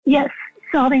yes,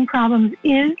 solving problems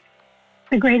is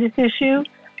the greatest issue.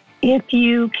 If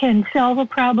you can solve a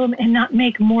problem and not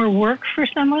make more work for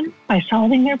someone by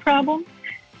solving their problem,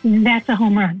 that's a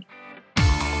home run.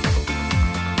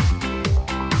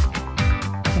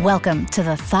 Welcome to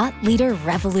the Thought Leader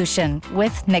Revolution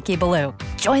with Nikki Ballou.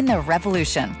 Join the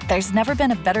revolution. There's never been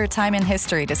a better time in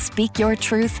history to speak your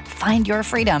truth, find your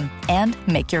freedom, and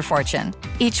make your fortune.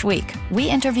 Each week, we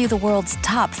interview the world's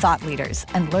top thought leaders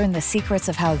and learn the secrets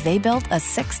of how they built a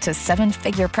 6 to 7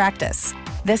 figure practice.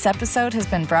 This episode has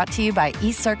been brought to you by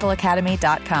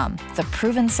eCircleAcademy.com, the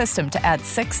proven system to add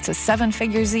 6 to 7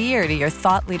 figures a year to your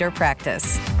thought leader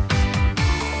practice.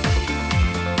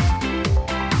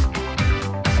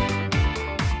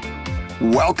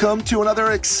 Welcome to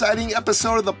another exciting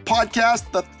episode of the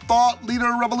podcast, The Thought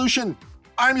Leader Revolution.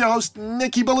 I'm your host,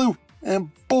 Nikki Ballou,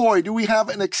 and boy, do we have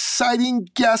an exciting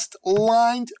guest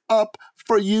lined up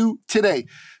for you today.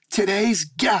 Today's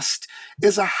guest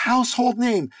is a household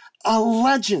name, a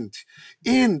legend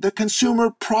in the consumer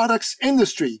products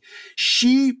industry.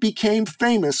 She became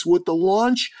famous with the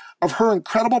launch of her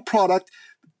incredible product,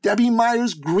 Debbie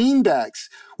Meyer's green bags,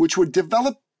 which were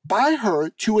developed by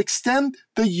her to extend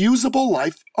the usable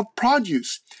life of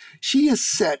produce. She has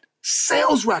set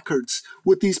sales records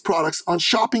with these products on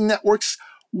shopping networks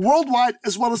worldwide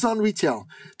as well as on retail.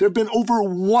 There have been over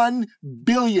 1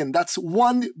 billion, that's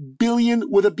 1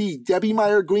 billion with a B, Debbie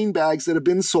Meyer green bags that have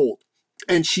been sold.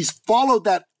 And she's followed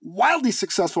that wildly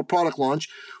successful product launch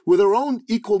with her own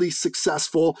equally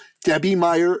successful Debbie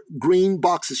Meyer green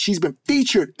boxes. She's been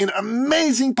featured in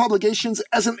amazing publications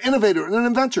as an innovator and an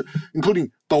inventor,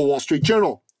 including the Wall Street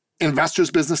Journal, Investor's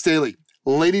Business Daily,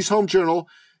 Ladies' Home Journal,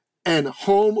 and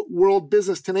Home World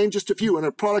Business, to name just a few. And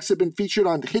her products have been featured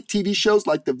on hit TV shows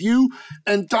like The View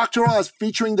and Dr. Oz,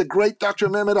 featuring the great Dr.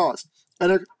 Mehmet Oz.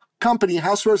 And her company,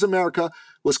 Housewares America,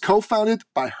 was co-founded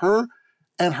by her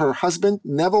and her husband,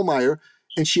 Neville Meyer,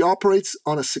 and she operates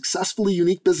on a successfully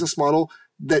unique business model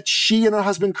that she and her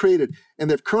husband created. And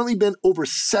there have currently been over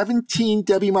 17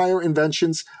 Debbie Meyer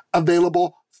inventions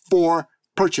available for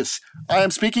purchase. I am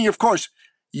speaking, of course,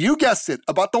 you guessed it,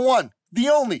 about the one, the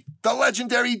only, the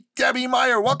legendary Debbie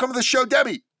Meyer. Welcome to the show,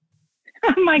 Debbie.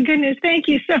 Oh, my goodness. Thank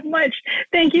you so much.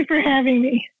 Thank you for having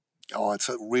me. Oh, it's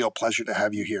a real pleasure to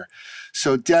have you here.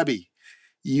 So, Debbie,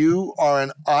 you are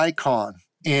an icon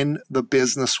in the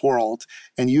business world,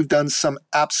 and you've done some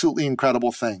absolutely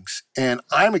incredible things. And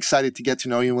I'm excited to get to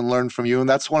know you and learn from you. And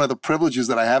that's one of the privileges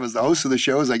that I have as the host of the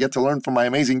show, is I get to learn from my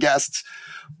amazing guests.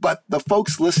 But the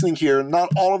folks listening here, not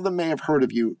all of them may have heard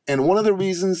of you. And one of the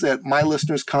reasons that my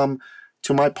listeners come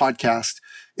to my podcast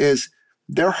is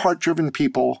they're heart-driven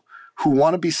people who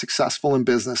want to be successful in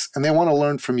business, and they want to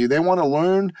learn from you. They want to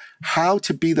learn how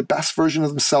to be the best version of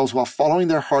themselves while following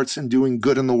their hearts and doing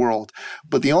good in the world.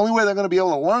 But the only way they're going to be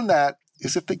able to learn that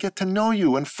is if they get to know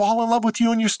you and fall in love with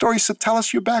you and your story. So tell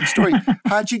us your backstory.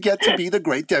 How'd you get to be the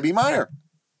great Debbie Meyer?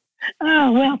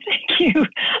 Oh, well, thank you.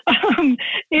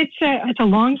 It's a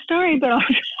long story, but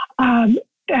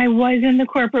I was in the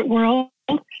corporate world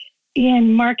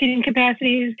in marketing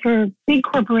capacities for big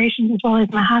corporations as well as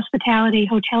the hospitality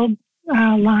hotel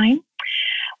line.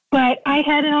 But I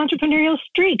had an entrepreneurial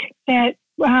streak that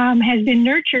has been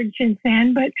nurtured since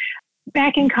then. But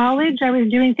back in college, I was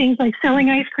doing things like selling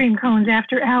ice cream cones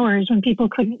after hours when people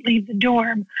couldn't leave the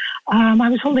dorm. I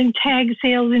was holding tag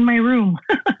sales in my room.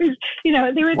 There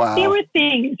were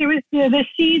things. There was the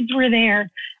seeds were there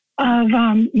of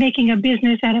making a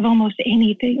business out of almost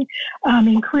anything,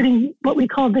 including what we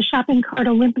call the shopping cart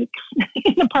Olympics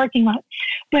in the parking lot.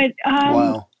 But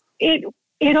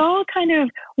it all kind of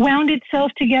wound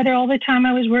itself together all the time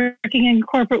I was working in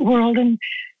corporate world, and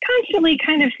constantly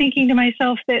kind of thinking to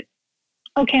myself that,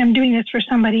 okay, I'm doing this for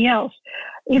somebody else.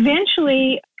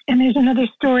 Eventually, and there's another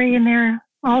story in there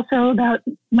also about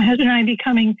my husband and I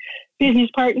becoming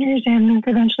business partners and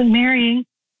eventually marrying.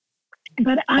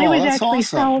 But I was actually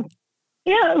awesome.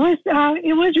 Yeah,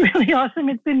 it was really awesome.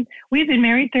 We've been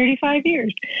married 35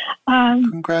 years.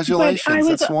 Congratulations.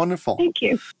 That's wonderful. Thank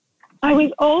you. I was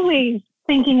always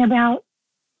thinking about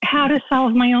how to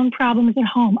solve my own problems at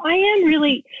home. I am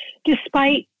really,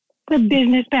 despite the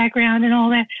business background and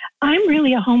all that, I'm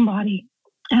really a homebody.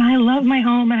 And I love my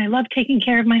home, and I love taking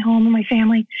care of my home and my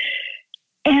family.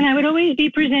 And I would always be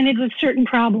presented with certain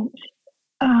problems.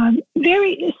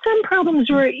 Some problems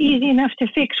were easy enough to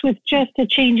fix with just a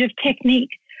change of technique,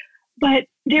 but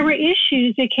there were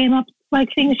issues that came up,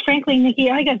 like things, frankly, Nikki,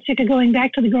 I got sick of going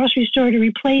back to the grocery store to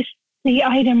replace the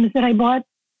items that I bought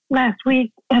last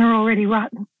week and are already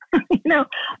rotten.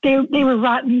 They were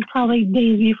rotten probably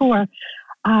days before.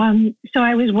 So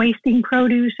I was wasting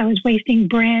produce, I was wasting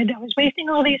bread, I was wasting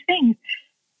all these things.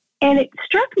 And it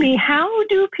struck me, how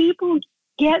do people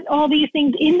get all these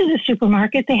things into the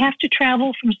supermarket? They have to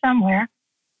travel from somewhere.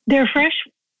 They're fresh.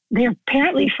 They're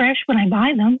apparently fresh when I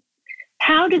buy them.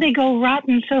 How do they go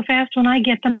rotten so fast when I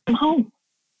get them home?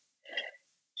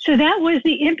 So that was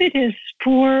the impetus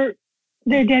for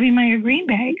the Debbie Meyer green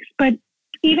bags. But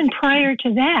even prior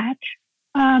to that,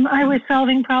 I was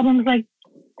solving problems like,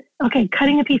 okay,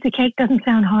 cutting a piece of cake doesn't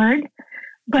sound hard.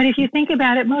 But if you think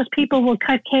about it, most people will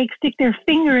cut cake, stick their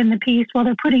finger in the piece while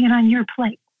they're putting it on your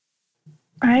plate,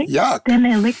 right? Yuck. Then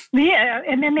they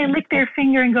lick their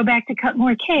finger and go back to cut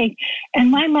more cake.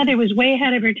 And my mother was way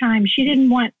ahead of her time. She didn't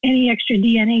want any extra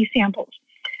DNA samples.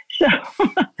 So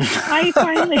I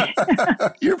finally...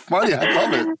 You're funny. I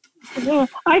love it. So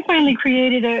I finally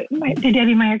created the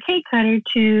Debbie Meyer cake cutter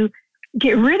to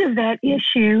get rid of that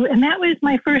issue. And that was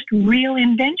my first real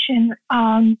invention.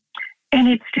 And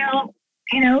it's still,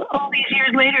 all these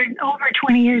years later, over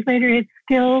 20 years later, it's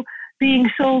still being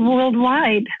sold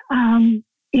worldwide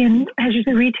in as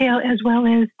the retail as well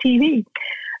as TV.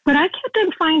 But I kept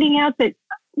on finding out that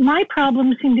my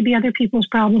problems seem to be other people's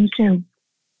problems too.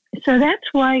 So that's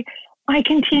why I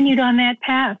continued on that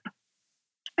path.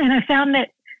 And I found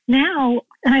that now,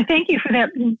 and I thank you for that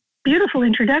beautiful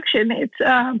introduction.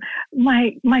 It's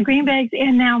my green bags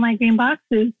and now my green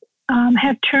boxes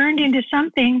have turned into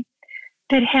something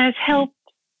that has helped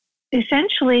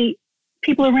essentially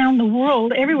people around the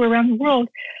world, everywhere around the world,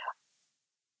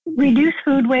 reduce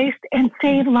food waste and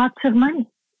save lots of money.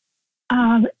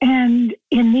 And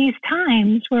in these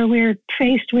times where we're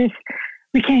faced with,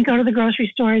 we can't go to the grocery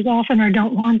store as often or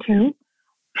don't want to,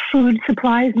 food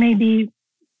supplies may be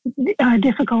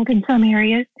difficult in some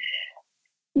areas.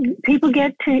 People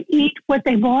get to eat what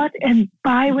they bought and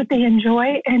buy what they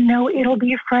enjoy and know it'll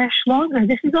be fresh longer.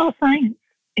 This is all science.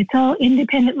 It's all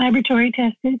independent laboratory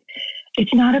tested.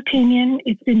 It's not opinion.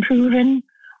 It's been proven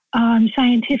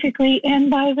scientifically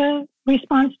and by the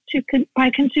response by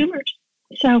consumers.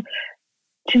 So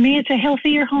to me, it's a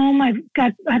healthier home. I've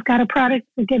got a product,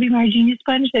 the Debbie Meyer Genius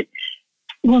Sponge, that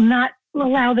will not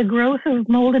allow the growth of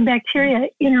mold and bacteria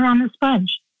in or on the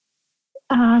sponge.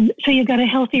 So you've got a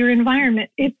healthier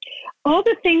environment. All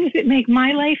the things that make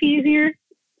my life easier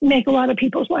make a lot of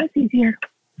people's lives easier.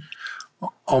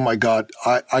 Oh my God.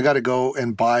 I got to go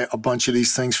and buy a bunch of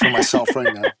these things for myself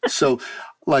right now. So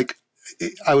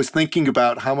I was thinking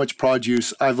about how much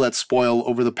produce I've let spoil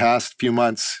over the past few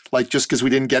months, just because we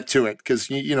didn't get to it. Because,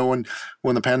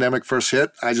 when the pandemic first hit,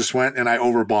 I just went and I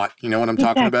overbought. You know what I'm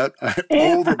talking about? I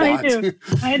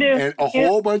overbought. I do. And a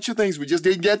whole bunch of things we just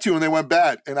didn't get to and they went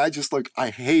bad. And I just I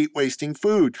hate wasting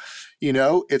food.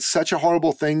 It's such a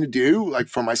horrible thing to do,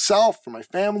 for myself, for my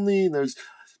family. There's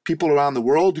people around the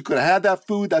world who could have had that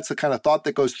food. That's the kind of thought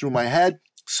that goes through my head.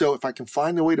 So if I can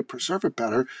find a way to preserve it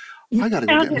better, I got to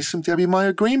go get me some Debbie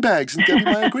Meyer green bags and Debbie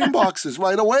Meyer green boxes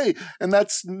right away. And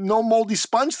that's no moldy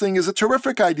sponge thing is a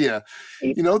terrific idea.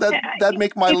 That'd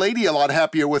make my lady a lot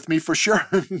happier with me for sure.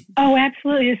 Oh,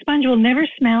 absolutely. The sponge will never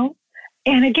smell.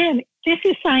 And again, this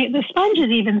is science. The sponge is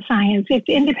even science. It's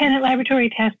independent laboratory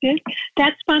tested.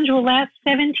 That sponge will last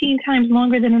 17 times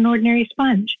longer than an ordinary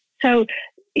sponge. So,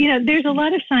 there's a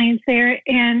lot of science there.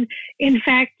 And in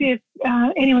fact, if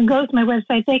anyone goes to my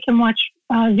website, they can watch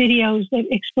videos that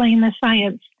explain the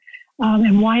science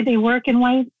and why they work and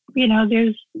why,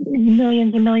 there's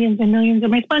millions and millions and millions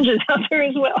of my sponges out there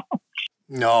as well.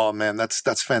 No, man,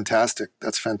 that's fantastic.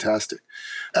 That's fantastic.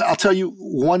 I'll tell you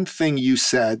one thing you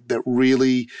said that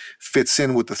really fits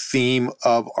in with the theme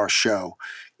of our show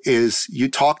is you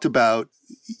talked about,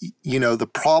 the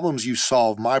problems you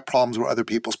solve, my problems were other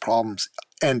people's problems.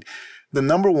 And the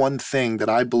number one thing that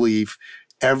I believe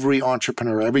every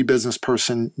entrepreneur, every business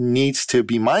person needs to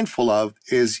be mindful of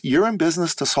is you're in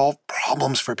business to solve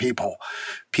problems for people.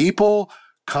 People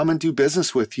come and do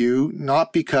business with you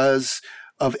not because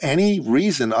of any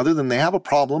reason other than they have a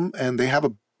problem and they have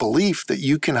a belief that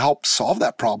you can help solve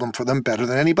that problem for them better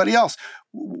than anybody else.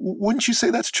 Wouldn't you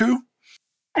say that's true?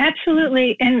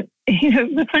 Absolutely. And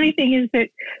the funny thing is that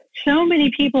so many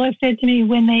people have said to me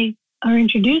when they are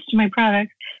introduced to my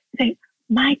products, say,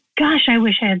 my gosh, I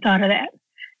wish I had thought of that.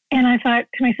 And I thought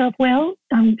to myself, well,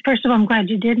 first of all, I'm glad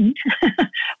you didn't.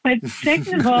 But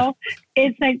second of all,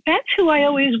 it's that's who I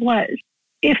always was.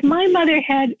 If my mother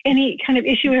had any kind of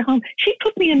issue at home, she'd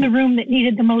put me in the room that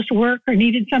needed the most work or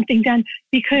needed something done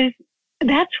because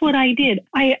that's what I did.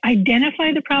 I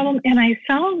identified the problem and I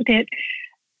solved it.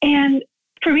 And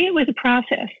for me, it was a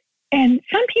process. And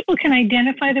some people can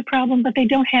identify the problem, but they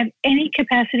don't have any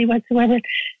capacity whatsoever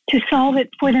to solve it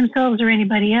for themselves or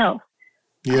anybody else.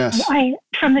 Yes.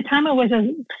 From the time I was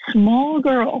a small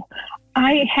girl,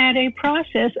 I had a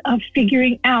process of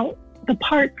figuring out the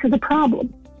parts of the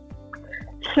problem.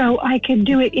 So I could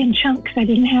do it in chunks. I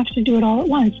didn't have to do it all at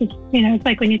once. It's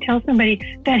like when you tell somebody,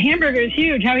 that hamburger is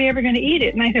huge, how are you ever going to eat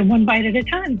it? And I said, one bite at a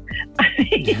time. That's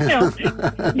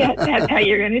how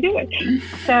you're going to do it.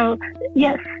 So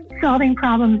yes, solving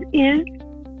problems is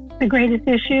the greatest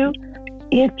issue.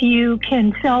 If you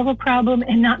can solve a problem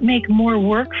and not make more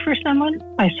work for someone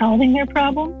by solving their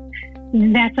problem,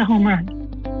 that's a home run.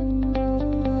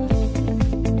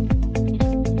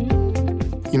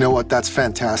 You know what? That's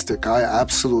fantastic. I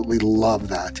absolutely love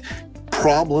that.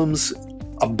 Problems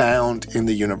abound in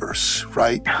the universe,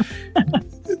 right?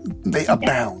 They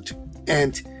abound.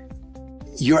 And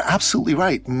you're absolutely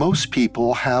right. Most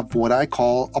people have what I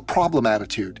call a problem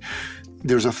attitude.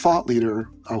 There's a thought leader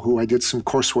who I did some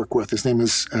coursework with. His name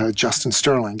is Justin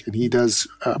Sterling, and he does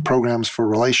programs for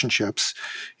relationships.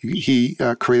 He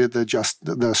created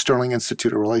the Sterling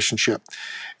Institute of Relationship.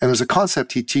 And there's a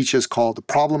concept he teaches called the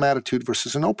problem attitude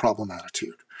versus a no problem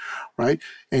attitude, right?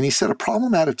 And he said a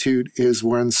problem attitude is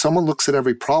when someone looks at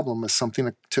every problem as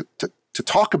something to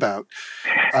talk about.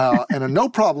 And a no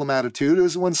problem attitude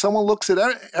is when someone looks at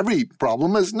every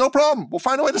problem as no problem. We'll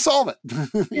find a way to solve it,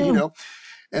 you know?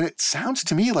 And it sounds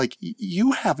to me like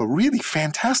you have a really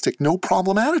fantastic no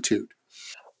problem attitude.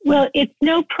 Well, it's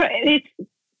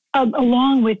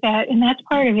along with that, and that's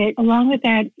part of it. Along with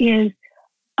that is,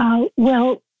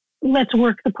 let's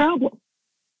work the problem.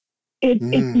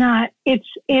 It's not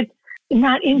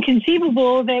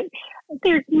inconceivable that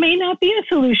there may not be a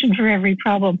solution for every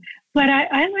problem, but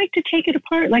I like to take it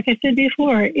apart. Like I said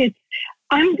before,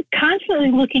 I'm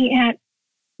constantly looking at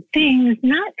things,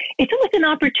 it's almost an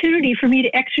opportunity for me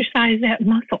to exercise that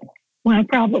muscle when a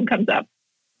problem comes up.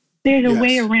 There's a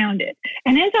way around it.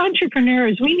 And as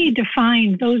entrepreneurs, we need to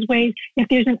find those ways. If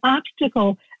there's an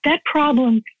obstacle, that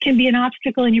problem can be an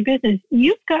obstacle in your business.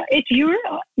 It's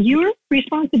your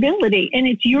responsibility, and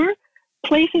it's your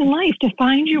place in life to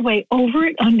find your way over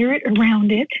it, under it,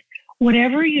 around it,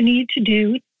 whatever you need to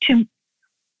do to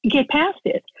get past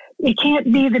it. It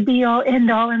can't be the be all,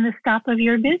 end all, and the stop of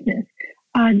your business.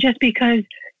 Just because,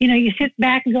 you sit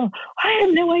back and go, I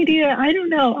have no idea. I don't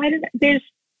know. There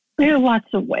are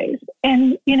lots of ways.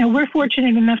 And, we're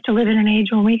fortunate enough to live in an age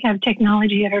when we have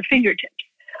technology at our fingertips.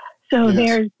 So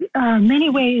there's many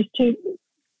ways to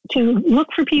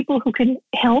look for people who can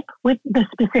help with the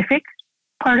specific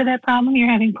part of that problem you're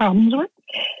having problems with,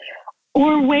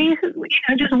 or ways,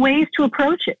 just ways to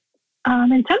approach it.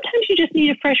 And sometimes you just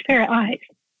need a fresh pair of eyes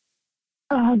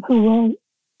who will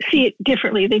see it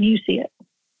differently than you see it.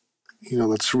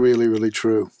 That's really, really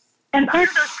true. And part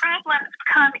of those problems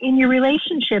come in your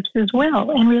relationships as well.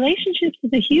 And relationships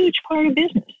is a huge part of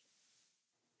business.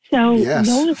 So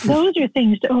those are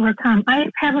things to overcome. I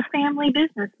have a family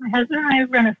business. My husband and I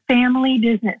run a family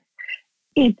business.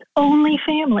 It's only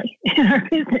family in our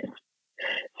business.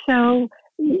 So,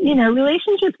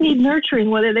 relationships need nurturing,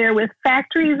 whether they're with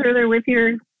factories or they're with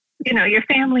your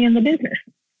family in the business.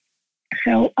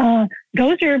 So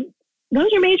those are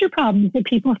major problems that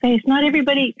people face. Not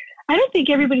everybody, I don't think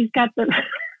everybody's got the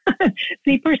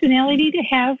the personality to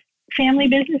have family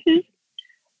businesses.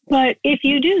 But if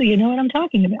you do, you know what I'm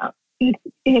talking about.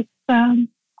 It's a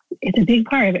big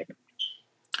part of it.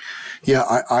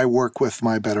 Yeah, I work with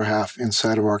my better half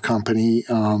inside of our company.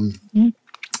 In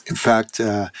fact,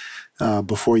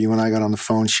 before you and I got on the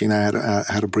phone, she and I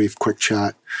had a brief, quick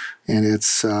chat, and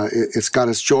it's got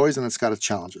its joys and it's got its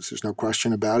challenges. There's no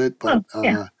question about it. But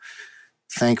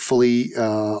thankfully,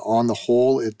 on the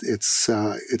whole, it's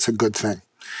a good thing.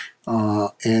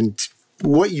 And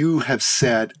what you have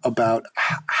said about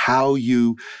how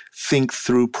you think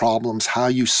through problems, how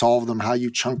you solve them, how you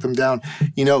chunk them down,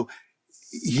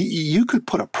 you could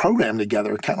put a program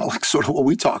together, kind of like sort of what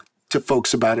we talk to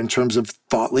folks about in terms of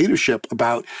thought leadership,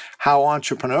 about how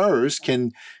entrepreneurs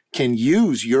can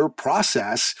use your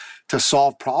process to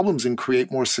solve problems and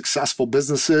create more successful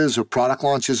businesses or product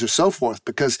launches or so forth,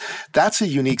 because that's a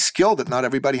unique skill that not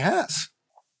everybody has.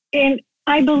 And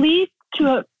I believe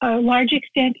to a large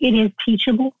extent it is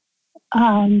teachable.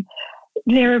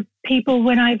 There are people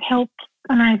when I've helped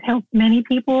many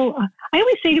people, I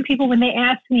always say to people when they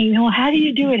ask me, how do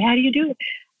you do it? How do you do it?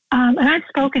 And I've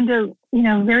spoken to,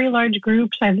 very large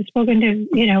groups. I've spoken to,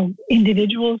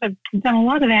 individuals. I've done a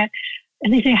lot of that.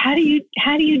 And they say, how do you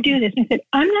do this? And I said,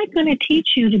 I'm not going to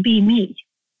teach you to be me.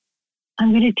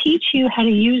 I'm going to teach you how to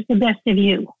use the best of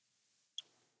you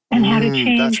and how to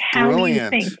change how you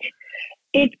think.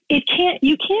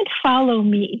 You can't follow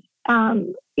me.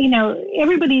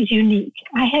 Everybody's unique.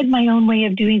 I had my own way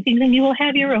of doing things, and you will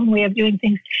have your own way of doing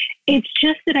things. It's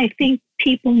just that I think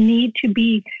people need to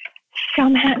be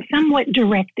somewhat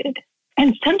directed.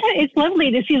 And sometimes it's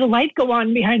lovely to see the light go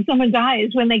on behind someone's eyes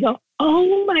when they go,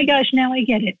 oh my gosh, now I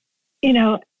get it. You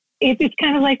know, it's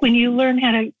kind of like when you learn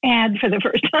how to add for the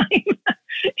first time.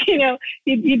 You know,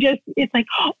 you just, it's like,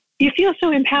 oh, you feel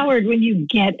so empowered when you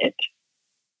get it.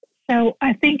 So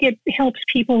I think it helps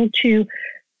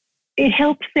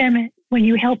them when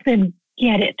you help them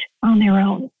get it on their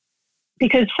own.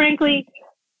 Because frankly,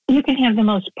 you can have the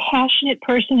most passionate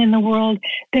person in the world.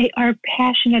 They are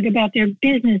passionate about their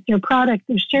business, their product,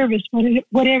 their service,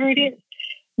 whatever it is.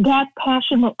 That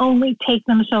passion will only take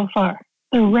them so far.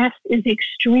 The rest is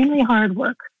extremely hard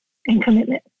work and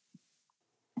commitment.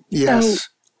 Yes. So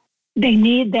they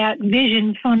need that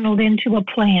vision funneled into a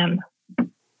plan.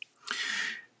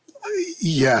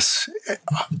 Yes,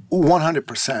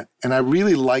 100%. And I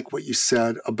really like what you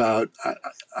said about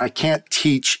I can't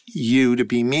teach you to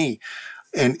be me.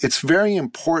 And it's very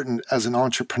important as an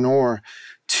entrepreneur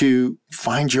to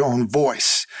find your own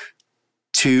voice,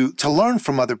 to learn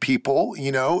from other people,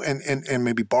 you know, and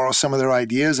maybe borrow some of their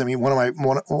ideas. I mean, one of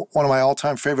my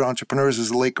all-time favorite entrepreneurs is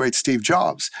the late great Steve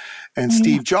Jobs, and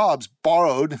Steve Jobs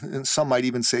borrowed, and some might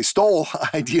even say stole,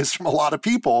 ideas from a lot of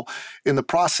people in the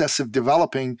process of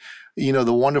developing, you know,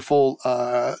 the wonderful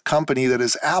company that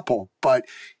is Apple. But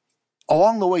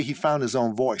along the way, he found his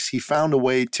own voice. He found a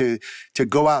way to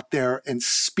go out there and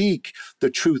speak the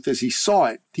truth as he saw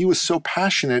it. He was so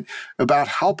passionate about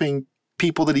helping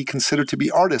people that he considered to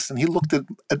be artists. And he looked at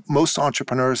most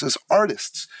entrepreneurs as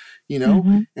artists, you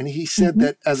know, and he said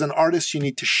that as an artist, you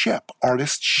need to ship.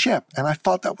 Artists ship. And I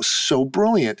thought that was so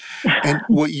brilliant. And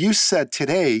what you said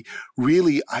today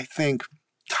really, I think,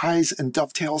 ties and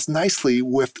dovetails nicely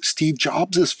with Steve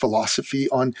Jobs' philosophy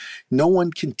on no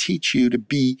one can teach you to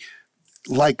be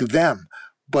like them,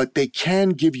 but they can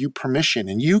give you permission,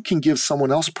 and you can give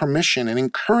someone else permission and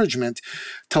encouragement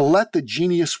to let the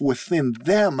genius within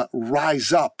them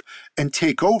rise up and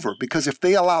take over. Because if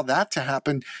they allow that to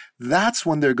happen, that's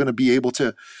when they're going to be able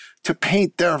to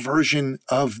paint their version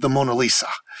of the Mona Lisa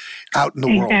out in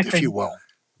the world, if you will.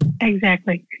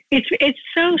 Exactly. It's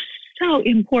so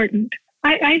important.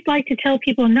 I'd like to tell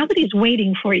people nobody's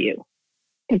waiting for you.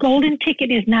 The golden ticket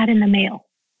is not in the mail.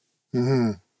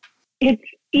 It's,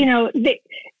 you know,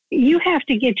 you have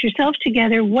to get yourself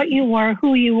together, what you are,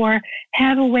 who you are,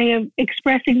 have a way of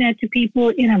expressing that to people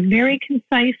in a very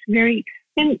concise,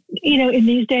 and, you know, in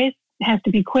these days, it has to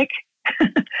be quick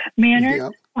manner.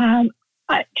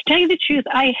 To tell you the truth,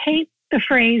 I hate the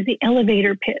phrase, the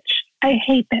elevator pitch. I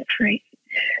hate that phrase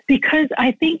because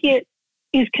I think it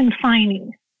is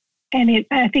confining, and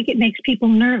I think it makes people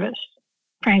nervous,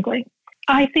 frankly.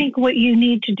 I think what you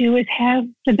need to do is have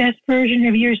the best version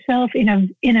of yourself in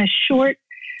a short,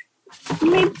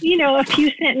 maybe, you know, a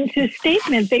few sentences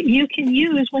statement that you can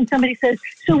use when somebody says,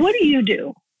 so what do you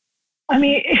do? I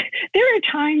mean, there are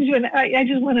times when I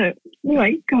just want to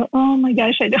like go, oh my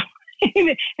gosh, I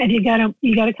don't. And you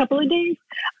got a couple of days,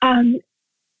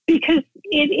 because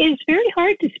it is very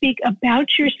hard to speak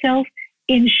about yourself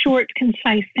in short,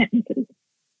 concise sentences.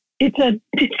 It's a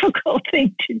difficult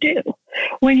thing to do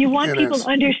when you want people to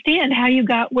understand how you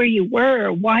got where you were,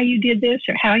 or why you did this,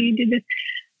 or how you did this.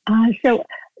 So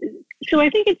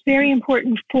I think it's very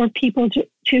important for people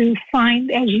to find,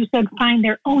 as you said, find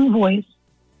their own voice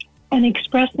and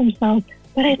express themselves.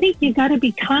 But I think you got to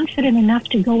be confident enough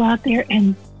to go out there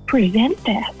and present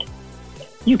that.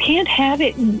 You can't have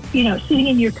it, sitting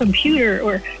in your computer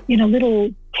or,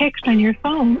 little text on your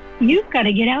phone. You've got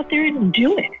to get out there and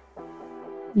do it.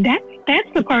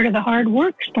 That's the part of the hard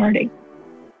work starting.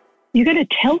 You got to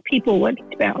tell people what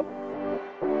it's about.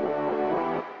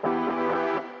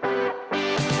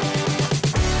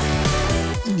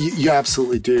 You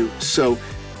absolutely do. So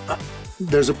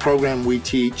there's a program we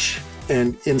teach,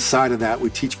 and inside of that, we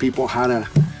teach people how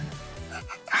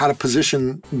to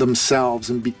position themselves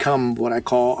and become what I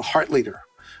call a heart leader.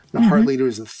 And a heart leader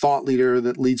is a thought leader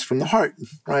that leads from the heart,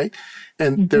 right?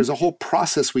 And there's a whole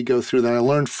process we go through that I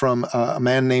learned from a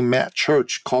man named Matt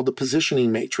Church called the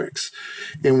positioning matrix,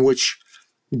 in which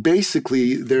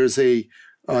basically there's a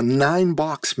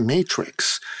 9-box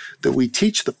matrix that we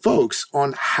teach the folks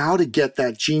on how to get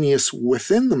that genius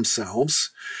within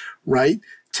themselves, right?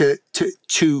 To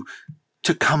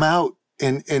come out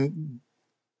and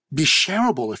be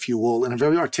shareable, if you will, in a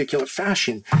very articulate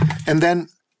fashion. And then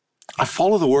I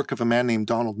follow the work of a man named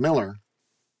Donald Miller.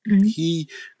 He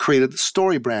created the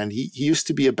story brand. He used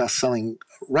to be a best-selling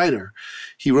writer.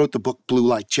 He wrote the book Blue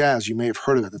Like Jazz. You may have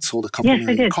heard of it. That sold a couple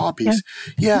million copies.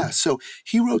 Yeah. So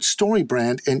he wrote story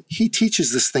brand, and he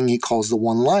teaches this thing he calls the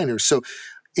one-liner. So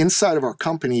inside of our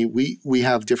company, we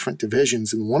have different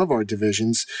divisions, and one of our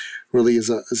divisions really is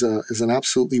an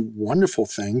absolutely wonderful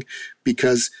thing,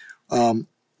 because I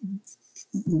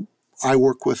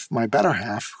work with my better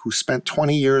half, who spent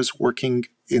 20 years working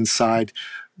inside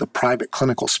the private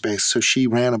clinical space. So she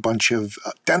ran a bunch of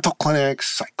dental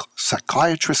clinics,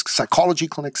 psychology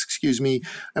clinics,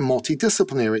 and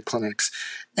multidisciplinary clinics.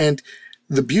 And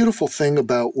the beautiful thing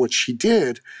about what she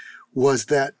did was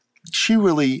that she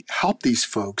really helped these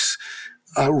folks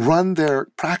run their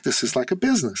practices like a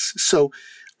business. So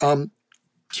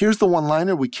here's the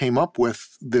one-liner we came up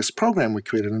with this program we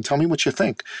created, and tell me what you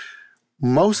think.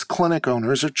 Most clinic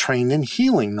owners are trained in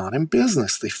healing, not in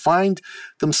business. They find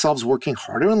themselves working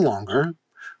harder and longer,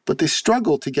 but they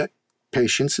struggle to get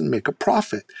patients and make a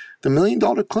profit. The $1 Million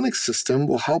Clinic system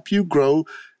will help you grow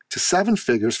to 7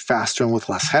 figures faster and with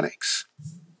less headaches.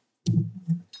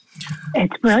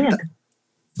 It's brilliant.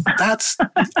 That's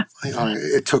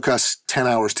it took us 10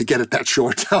 hours to get it that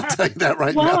short. I'll tell you that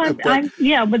right now.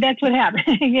 But that's what happened.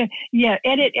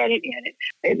 Edit.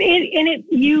 And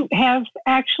you have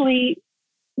actually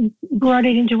brought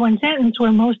it into one sentence where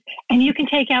and you can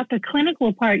take out the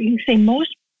clinical part. You can say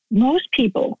most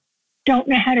people don't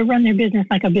know how to run their business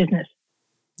like a business.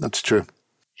 That's true.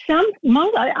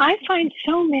 I find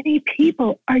so many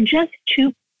people are just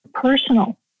too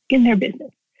personal in their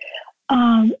business.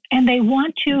 And they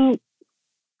want to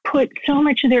put so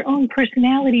much of their own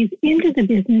personalities into the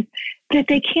business that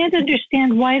they can't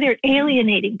understand why they're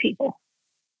alienating people.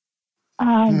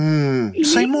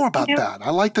 Say more about that. I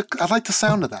like the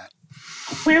sound of that.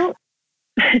 Well,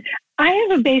 I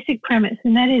have a basic premise,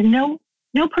 and that is no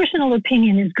personal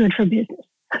opinion is good for business.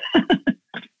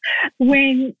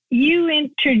 When you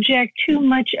interject too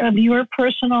much of your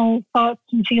personal thoughts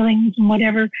and feelings and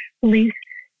whatever beliefs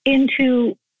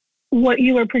into what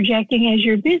you are projecting as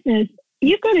your business,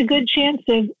 you've got a good chance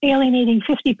of alienating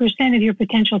 50% of your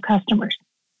potential customers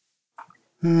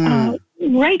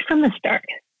right from the start.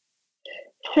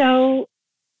 So,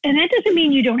 and that doesn't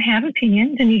mean you don't have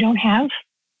opinions and you don't have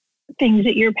things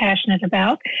that you're passionate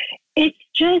about. It's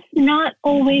just not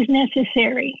always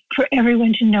necessary for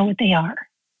everyone to know what they are.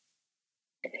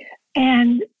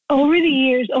 And over the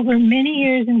years, over many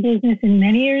years in business and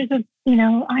many years of,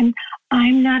 I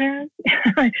am not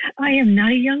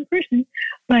a young person,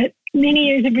 but many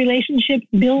years of relationships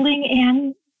building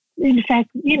and, in fact,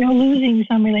 losing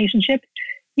some relationships,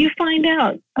 you find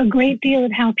out a great deal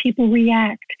of how people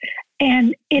react.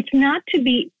 And it's not to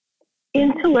be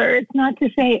insular. It's not to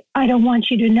say, I don't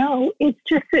want you to know. It's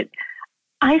just that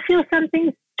I feel some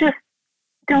things just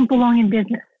don't belong in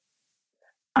business.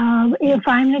 If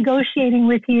I'm negotiating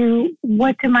with you,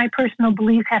 what do my personal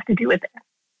beliefs have to do with it?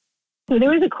 So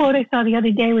there was a quote I saw the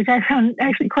other day, which I found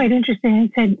actually quite interesting.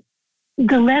 It said,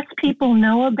 the less people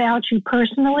know about you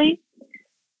personally,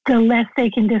 the less they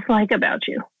can dislike about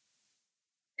you.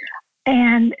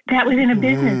 And that was in a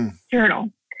business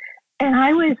journal. And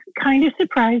I was kind of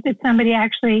surprised that somebody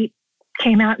actually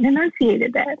came out and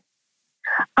enunciated that.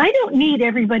 I don't need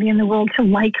everybody in the world to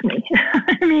like me.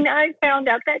 I mean, I found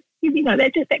out that,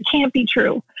 that can't be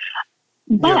true.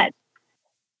 But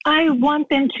I want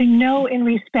them to know and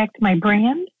respect my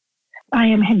brand. I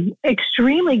am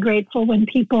extremely grateful when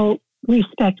people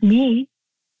respect me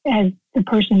as the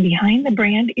person behind the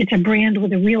brand. It's a brand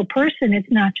with a real person. It's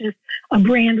not just a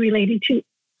brand related to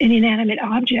an inanimate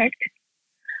object.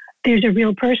 There's a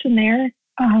real person there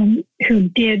who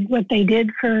did what they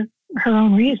did for her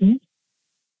own reasons.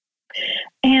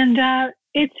 And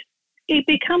it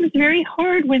becomes very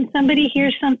hard when somebody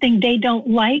hears something they don't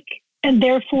like and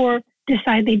therefore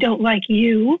decide they don't like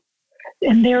you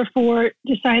and therefore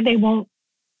decide they won't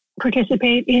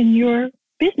participate in your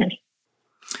business.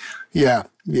 Yeah.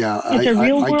 It's a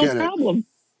real world problem.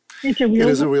 It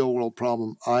is a real world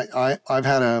problem. I've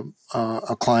had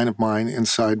a client of mine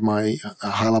inside my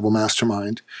high level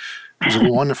mastermind. He's a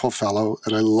wonderful fellow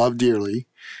that I love dearly,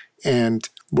 and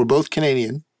we're both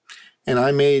Canadian. And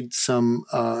I made some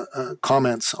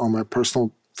comments on my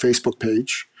personal Facebook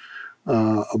page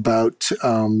about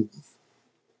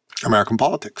American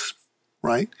politics,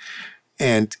 right?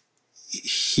 And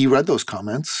he read those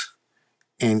comments,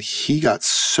 and he got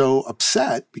so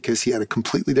upset because he had a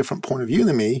completely different point of view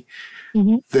than me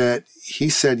that he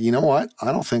said, you know what?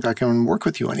 I don't think I can work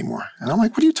with you anymore. And I'm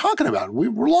like, what are you talking about?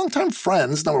 We're longtime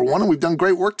friends, number one, and we've done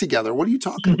great work together. What are you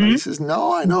talking about? He says,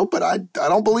 no, I know, but I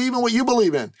don't believe in what you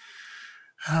believe in.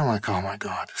 And I'm like, oh my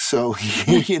God. So,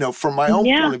 from my own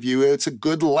point of view, it's a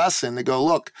good lesson to go,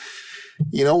 look,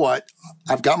 you know what?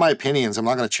 I've got my opinions. I'm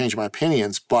not going to change my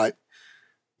opinions, but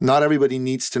not everybody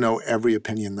needs to know every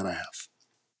opinion that I have.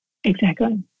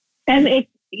 Exactly. And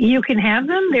you can have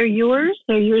them. They're yours.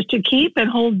 They're yours to keep and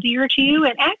hold dear to you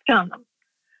and act on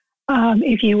them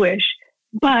if you wish.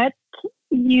 But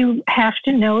you have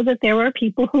to know that there are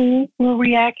people who will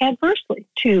react adversely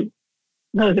to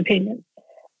those opinions.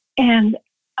 And,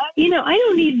 I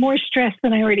don't need more stress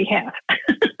than I already have.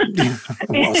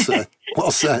 Well said.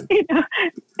 Well said.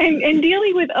 And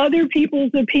dealing with other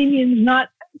people's opinions, not,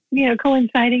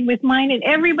 coinciding with mine. And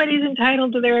everybody's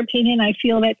entitled to their opinion. I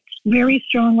feel that very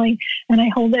strongly, and I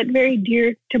hold that very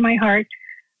dear to my heart.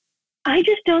 I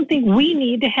just don't think we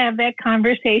need to have that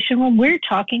conversation when we're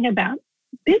talking about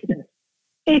business.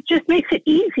 It just makes it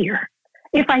easier.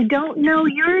 If I don't know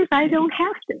yours, I don't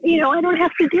have to, I don't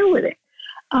have to deal with it.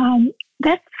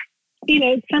 That's,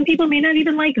 some people may not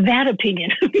even like that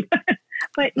opinion,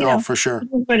 but, for sure. It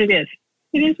is what it is.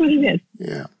 It is what it is.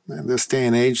 Yeah. In this day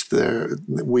and age,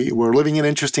 we're living in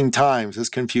interesting times, as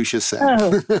Confucius said.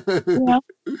 Well,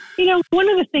 one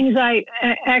of the things I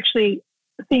actually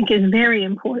think is very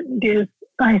important is,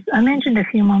 I mentioned a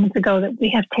few moments ago that we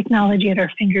have technology at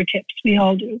our fingertips. We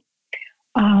all do.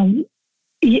 And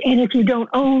if you don't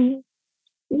own,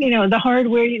 the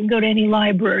hardware, you can go to any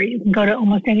library, you can go to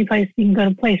almost any place, you can go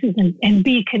to places and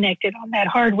be connected on that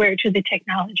hardware to the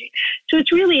technology. So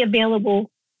it's really available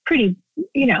pretty,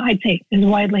 I'd say as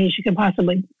widely as you could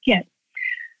possibly get.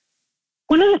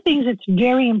 One of the things that's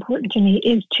very important to me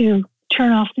is to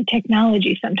turn off the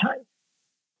technology sometimes.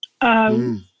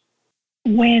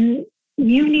 When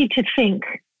you need to think,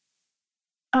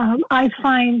 I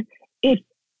find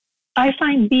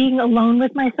being alone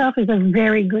with myself is a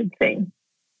very good thing,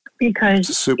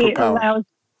 because it allows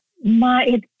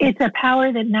it's a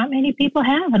power that not many people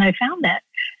have. And I found that.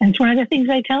 And it's one of the things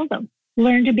I tell them: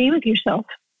 learn to be with yourself,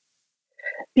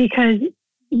 because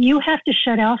you have to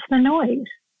shut off the noise.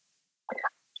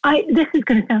 This is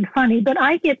going to sound funny, but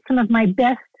I get some of my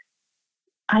best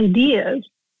ideas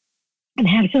and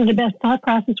have some of the best thought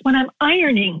process when I'm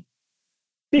ironing,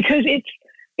 because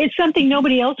it's something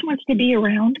nobody else wants to be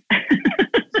around.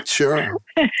 Sure.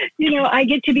 I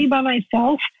get to be by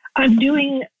myself. I'm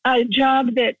doing a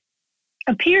job that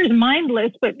appears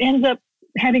mindless, but ends up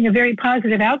having a very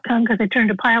positive outcome, because I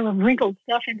turned a pile of wrinkled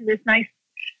stuff into this nice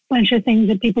bunch of things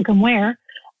that people can wear.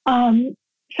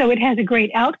 So it has a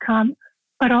great outcome,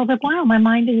 but all the while my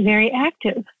mind is very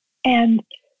active. And,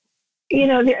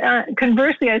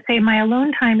 conversely, I say my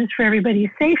alone time is for everybody's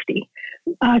safety,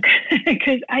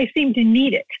 because I seem to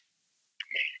need it.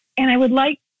 And I would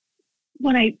like,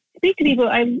 when I speak to people,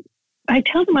 I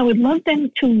tell them I would love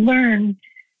them to learn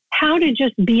how to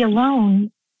just be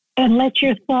alone and let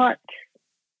your thoughts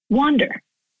wander.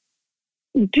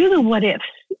 Do the what ifs.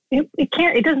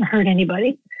 It doesn't hurt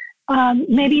anybody.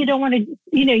 Maybe you don't want to,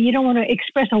 you don't want to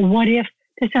express a what if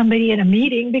to somebody in a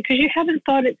meeting because you haven't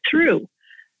thought it through.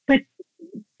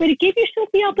 But it gave yourself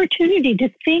the opportunity to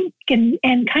think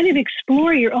and kind of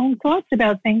explore your own thoughts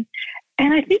about things.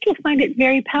 And I think you'll find it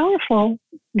very powerful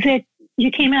that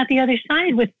you came out the other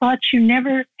side with thoughts you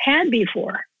never had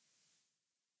before,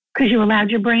 because you allowed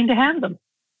your brain to have them.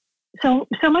 So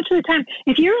much of the time,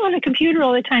 if you're on a computer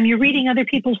all the time, you're reading other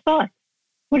people's thoughts.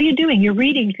 What are you doing? You're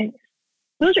reading things.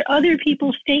 Those are other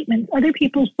people's statements, other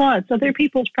people's thoughts, other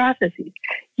people's processes.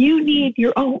 You need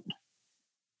your own.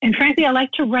 And frankly, I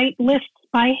like to write lists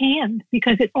by hand,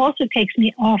 because it also takes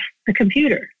me off the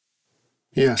computer.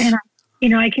 Yes.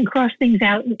 And I can cross things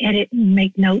out and edit and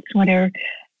make notes, whatever,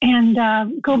 and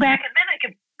go back, and then I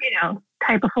can,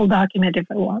 type a full document if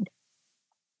I want.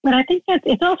 But I think that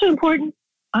it's also important.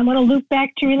 I want to loop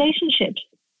back to relationships.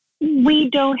 We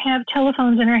don't have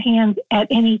telephones in our hands at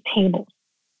any table,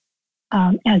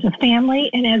 as a family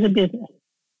and as a business.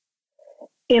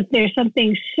 If there's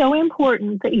something so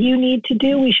important that you need to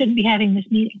do, we shouldn't be having this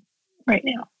meeting right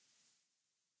now.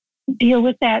 Deal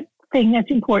with that thing that's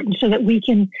important so that we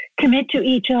can commit to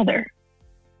each other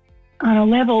on a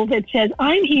level that says,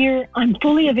 I'm here, I'm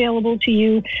fully available to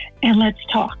you, and let's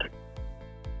talk.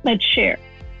 Let's share.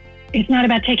 It's not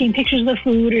about taking pictures of the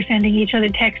food or sending each other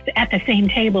texts at the same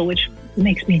table, which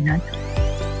makes me nuts.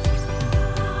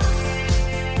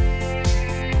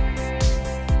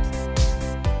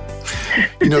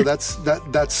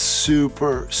 That's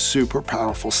super, super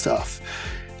powerful stuff.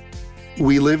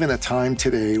 We live in a time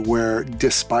today where,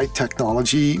 despite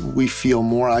technology, we feel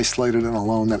more isolated and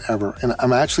alone than ever. And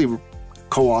I'm actually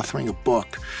co-authoring a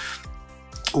book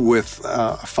with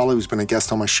a fellow who's been a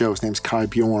guest on my show. His name's Kai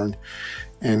Bjorn.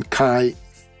 And Kai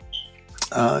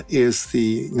is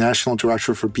the National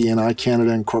Director for BNI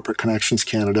Canada and Corporate Connections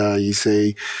Canada. He's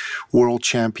a world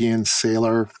champion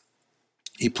sailor.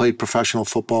 He played professional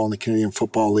football in the Canadian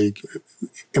Football League.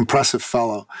 Impressive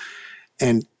fellow.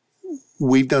 And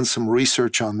we've done some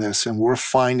research on this, and we're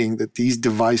finding that these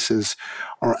devices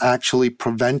are actually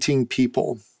preventing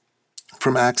people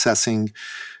from accessing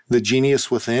the genius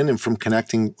within and from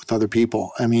connecting with other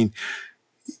people. I mean,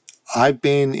 I've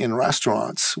been in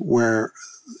restaurants where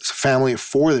there's a family of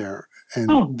 4 there,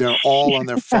 and they're all on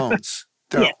their phones.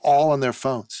 They're all on their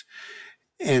phones.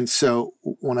 And so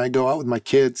when I go out with my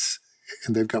kids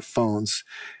and they've got phones,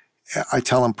 I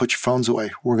tell them, put your phones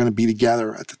away. We're going to be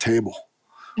together at the table.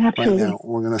 Absolutely. Right now.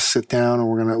 We're going to sit down and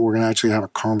we're going to actually have a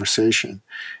conversation.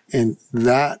 And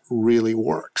that really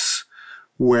works.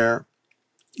 Where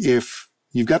if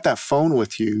you've got that phone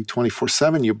with you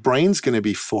 24/7, your brain's going to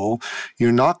be full.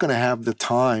 You're not going to have the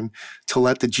time to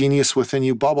let the genius within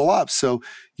you bubble up. So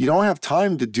you don't have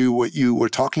time to do what you were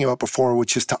talking about before,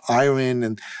 which is to iron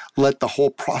and let the whole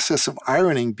process of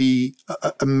ironing be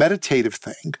a meditative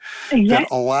thing that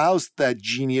allows that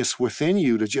genius within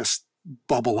you to just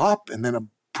bubble up, and then a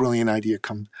brilliant idea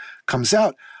comes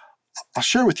out. I'll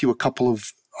share with you a couple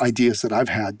of ideas that I've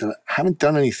had that I haven't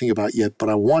done anything about yet, but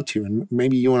I want to. And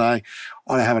maybe you and I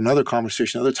ought to have another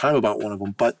conversation another time about one of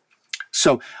them. But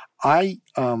so my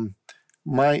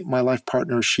life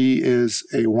partner, she is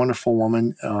a wonderful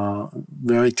woman,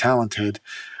 very talented,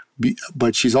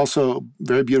 but she's also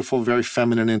very beautiful, very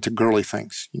feminine, into girly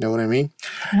things. You know what I mean?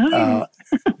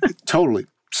 Totally.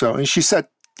 So, and she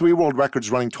set 3 world records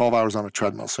running 12 hours on a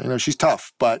treadmill. So, you know, she's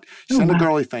tough, but she's into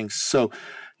girly things. So,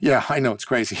 yeah, I know, it's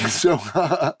crazy. So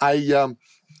I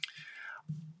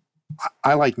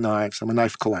like knives. I'm a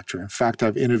knife collector. In fact,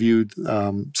 I've interviewed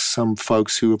some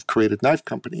folks who have created knife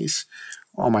companies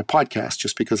on my podcast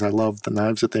just because I love the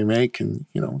knives that they make. And,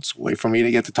 you know, it's a way for me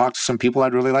to get to talk to some people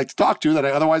I'd really like to talk to that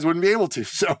I otherwise wouldn't be able to.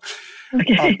 So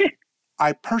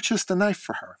I purchased a knife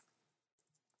for her.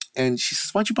 And she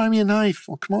says, why don't you buy me a knife?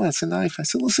 Well, come on, it's a knife. I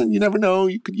said, listen, you never know.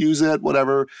 You could use it,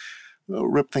 whatever.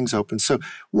 Rip things open. So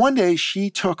one day she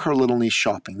took her little niece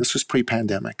shopping. This was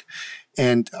pre-pandemic.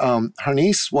 And her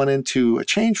niece went into a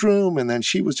change room, and then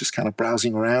she was just kind of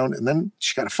browsing around. And then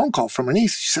she got a phone call from her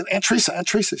niece. She said, Aunt Teresa.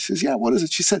 She says, yeah, what is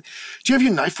it? She said, do you have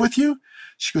your knife with you?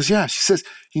 She goes, yeah. She says,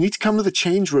 you need to come to the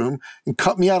change room and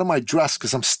cut me out of my dress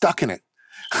because I'm stuck in it.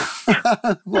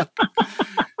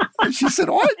 And she said,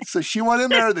 what? So she went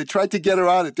in there. They tried to get her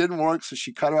out. It didn't work. So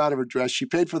she cut her out of her dress. She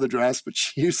paid for the dress, but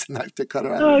she used the knife to cut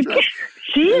her out of her dress.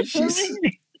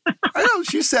 I know.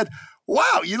 She said,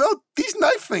 wow, you know, these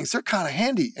knife things, they're kind of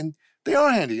handy. And they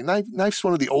are handy. A knife's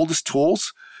one of the oldest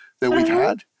tools that we've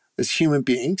had as human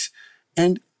beings.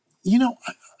 And, you know,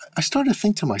 I started to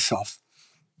think to myself,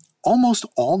 almost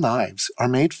all knives are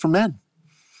made for men.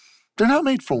 They're not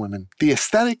made for women. The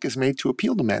aesthetic is made to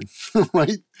appeal to men,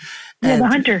 right? Yeah, the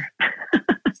hunter.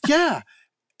 Yeah.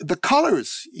 The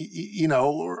colors, you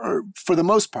know, are for the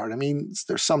most part. I mean,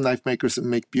 there's some knife makers that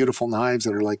make beautiful knives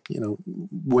that are like, you know,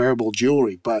 wearable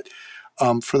jewelry. But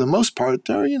for the most part,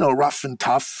 they're, you know, rough and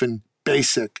tough and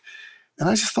basic. And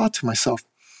I just thought to myself,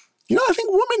 you know, I think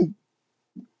women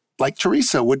like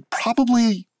Teresa would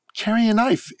probably carry a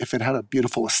knife if it had a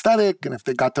beautiful aesthetic and if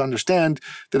they got to understand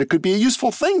that it could be a useful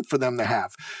thing for them to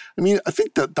have. I mean, I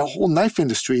think that the whole knife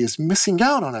industry is missing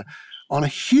out on a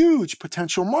huge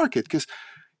potential market because,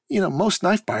 you know, most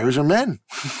knife buyers are men,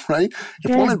 right?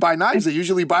 If women buy knives, they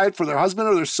usually buy it for their husband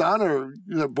or their son or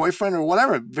their boyfriend or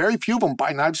whatever. Very few of them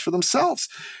buy knives for themselves.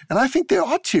 And I think they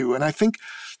ought to. And I think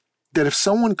that if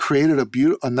someone created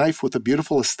a knife with a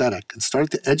beautiful aesthetic and started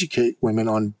to educate women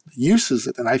on uses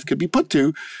that the knife could be put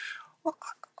to,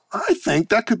 I think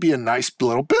that could be a nice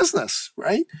little business,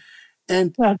 right?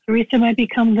 And well, Teresa might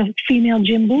become the female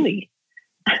Jim Bully.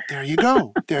 There you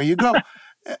go. There you go.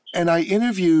 And I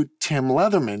interviewed Tim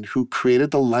Leatherman, who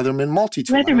created the Leatherman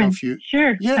multi-tool. Leatherman,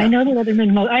 sure. Yeah. I know the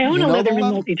Leatherman. I own a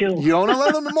Leatherman multi-tool. You own a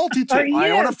Leatherman multi-tool. Yeah. I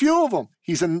own a few of them.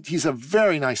 He's a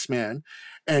very nice man.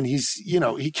 And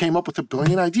he came up with a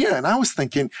brilliant idea. And I was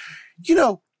thinking, you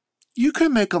know, you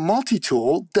could make a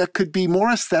multi-tool that could be more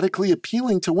aesthetically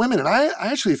appealing to women. And I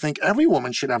actually think every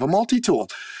woman should have a multi-tool,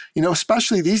 you know,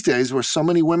 especially these days where so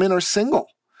many women are single,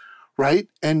 right?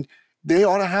 And they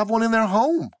ought to have one in their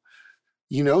home,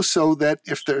 you know, so that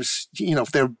if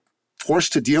they're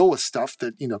forced to deal with stuff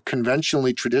that, you know,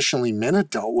 conventionally, traditionally men have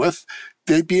dealt with,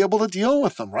 they'd be able to deal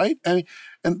with them, right? And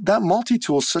that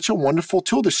multi-tool is such a wonderful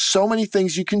tool. There's so many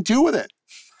things you can do with it,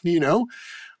 you know?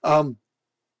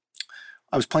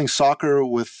 I was playing soccer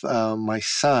with my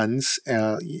sons.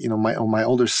 You know, my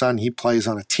older son, he plays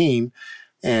on a team,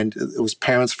 and it was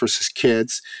parents versus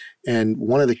kids. And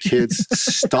one of the kids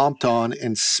stomped on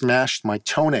and smashed my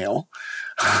toenail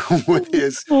with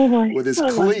his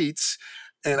cleats.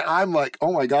 And I'm like,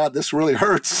 oh my God, this really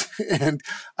hurts. And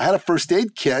I had a first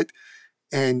aid kit,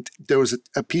 and there was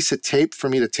a piece of tape for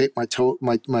me to tape my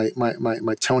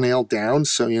toenail down.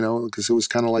 So, you know, because it was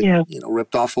kind of like, you know,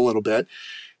 ripped off a little bit.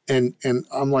 And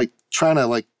I'm like trying to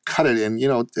like cut it. And,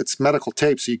 it's medical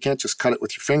tape, so you can't just cut it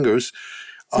with your fingers.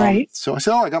 Right. So I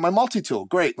said, I got my multi-tool.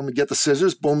 Great. Let me get the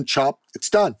scissors. Boom, chop. It's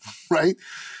done. Right.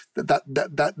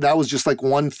 That was just like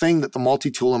one thing that the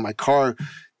multi-tool in my car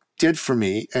did for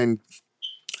me. And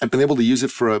I've been able to use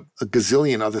it for a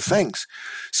gazillion other things.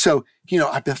 So,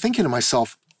 I've been thinking to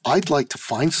myself, I'd like to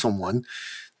find someone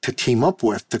to team up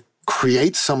with to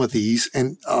create some of these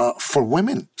and for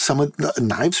women, some of the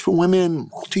knives for women,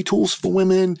 multi-tools for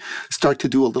women, start to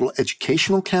do a little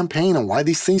educational campaign on why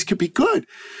these things could be good.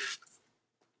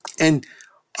 And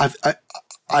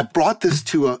I brought this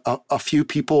to a few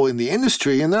people in the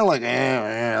industry, and they're like,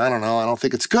 I don't know, I don't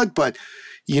think it's good. But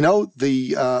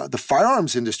the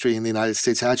firearms industry in the United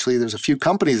States, actually, there's a few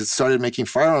companies that started making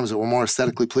firearms that were more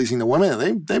aesthetically pleasing to women.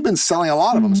 And they've been selling a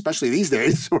lot of them, especially these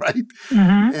days, right?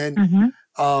 And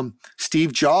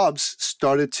Steve Jobs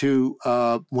started to,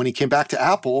 when he came back to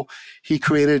Apple, he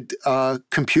created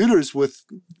computers with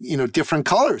different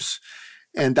colors.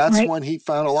 And that's when he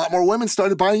found a lot more women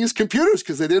started buying his computers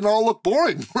because they didn't all look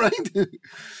boring, right?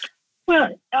 Well,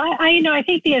 I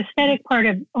think the aesthetic part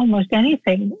of almost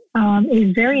anything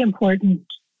is very important.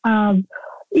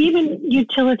 Even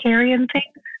utilitarian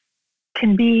things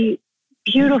can be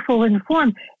beautiful in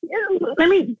form. Let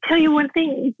me tell you one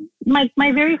thing. My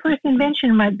very first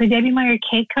invention, the Debbie Meyer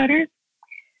cake cutter,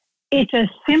 it's a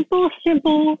simple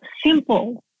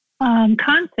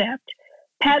concept,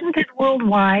 patented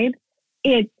worldwide.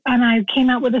 And I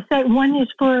came out with a set. One is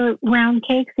for round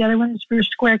cakes. The other one is for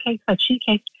square cakes, like sheet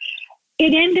cakes.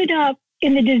 It ended up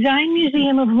in the Design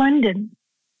Museum of London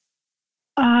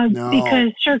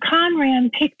because Sir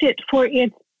Conran picked it for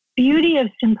its beauty of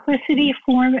simplicity,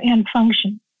 form, and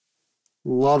function.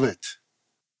 Love it.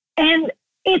 And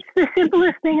it's the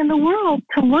simplest thing in the world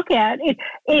to look at.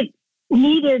 It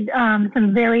needed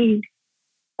some very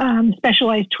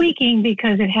specialized tweaking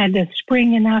because it had to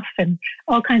spring enough and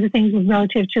all kinds of things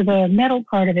relative to the metal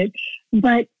part of it.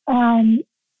 But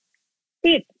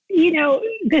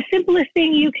the simplest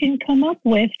thing you can come up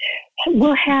with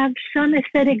will have some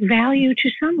aesthetic value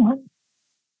to someone.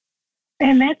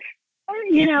 And that's,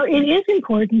 it is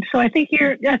important. So I think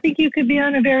you could be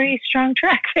on a very strong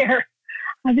track there.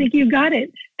 I think you got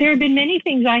it. There have been many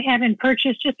things I haven't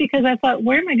purchased just because I thought,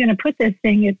 where am I going to put this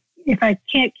thing if I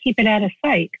can't keep it out of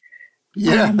sight?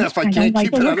 Yeah, if I can't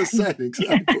keep it out of sight,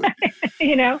 exactly.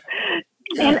 And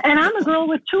I'm a girl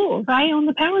with tools. I own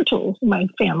the power tools in my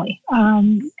family.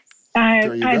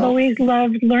 I've always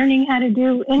loved learning how to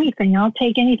do anything. I'll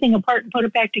take anything apart and put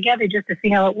it back together just to see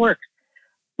how it works.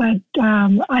 But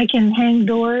I can hang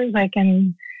doors. I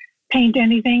can paint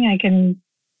anything. I can,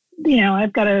 I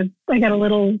got a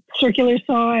little circular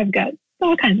saw. I've got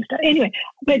all kinds of stuff. Anyway,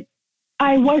 but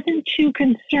I wasn't too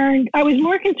concerned. I was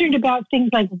more concerned about things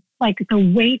like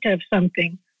the weight of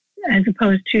something as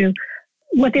opposed to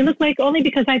what they look like, only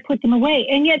because I put them away.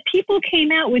 And yet people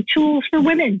came out with tools for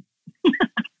women.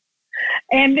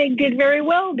 And they did very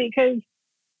well because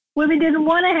women didn't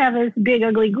want to have this big,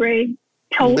 ugly gray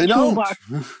toolbox.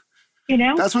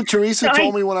 That's what Teresa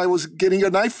told me when I was getting a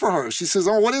knife for her. She says,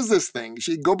 what is this thing?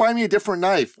 She'd go buy me a different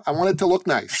knife. I want it to look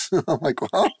nice. I'm like,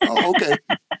 well, okay.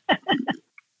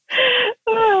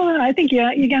 Oh, I think you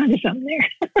got into something there.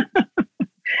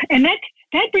 And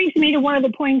that brings me to one of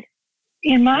the points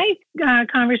in my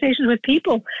conversations with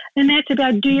people, and that's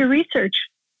about do your research.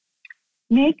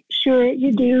 Make sure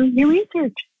you do your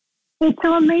research. It's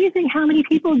so amazing how many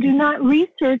people do not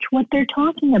research what they're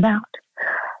talking about.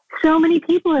 So many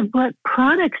people have brought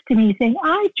products to me saying,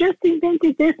 I just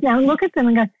invented this. Now look at them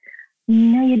and go,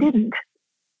 no, you didn't.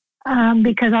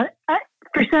 Because I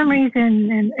for some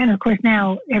reason, and of course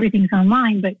now everything's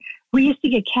online, but we used to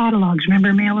get catalogs.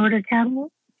 Remember mail order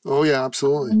catalogs? Oh, yeah,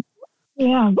 absolutely.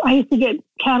 Yeah, I used to get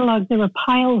catalogs. There were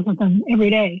piles of them every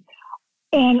day.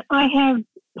 And I have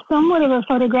somewhat of a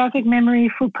photographic memory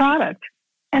for product.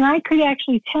 And I could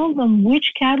actually tell them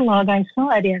which catalog I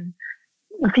saw it in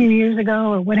a few years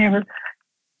ago or whatever.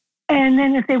 And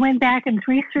then if they went back and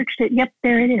researched it, yep,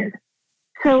 there it is.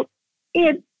 So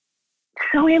it's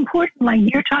so important. Like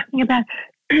you're talking about,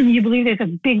 you believe there's a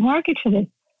big market for this.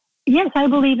 Yes, I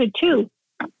believe it too.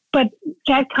 But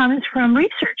that comes from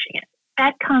researching it.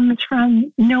 That comes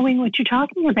from knowing what you're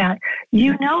talking about.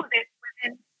 You know that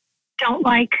women don't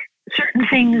like certain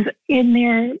things in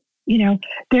their,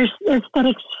 their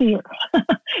aesthetic sphere.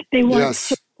 They want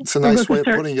yes, it's a nice way of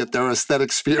putting it, their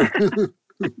aesthetic sphere.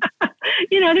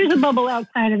 There's a bubble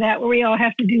outside of that where we all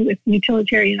have to do with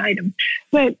utilitarian items.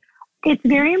 But it's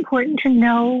very important to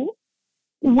know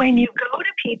when you go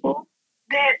to people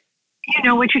that you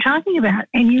know what you're talking about,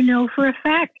 and you know for a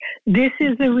fact this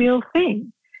is the real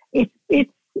thing.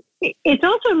 It's it's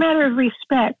also a matter of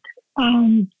respect.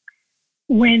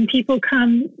 When people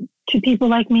come to people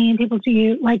like me and people to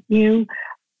you, like you,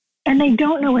 and they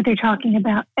don't know what they're talking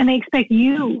about, and they expect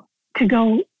you to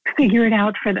go figure it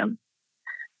out for them.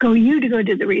 You to go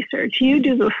do the research. You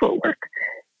do the full work.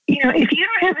 You know, if you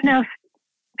don't have enough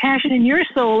passion in your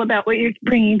soul about what you're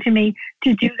bringing to me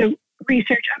to do the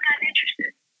research, I'm not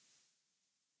interested.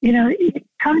 You know,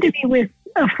 come to me with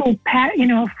a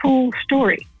full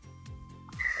story.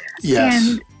 Yes.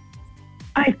 And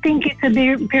I think it's a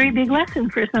very, very big lesson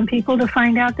for some people to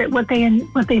find out that what they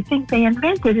think they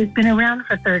invented has been around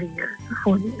for 30 years or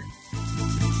 40 years.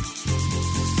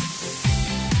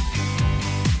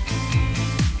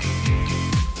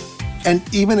 And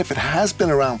even if it has been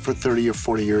around for 30 or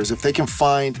 40 years, if they can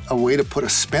find a way to put a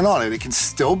spin on it, it can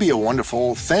still be a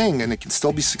wonderful thing and it can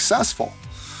still be successful.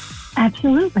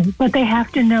 Absolutely. But they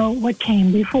have to know what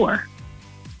came before.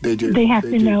 They do. They have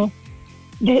to know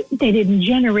that they didn't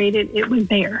generate it. It was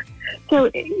there. So,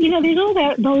 you know, there's all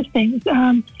those things.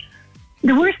 The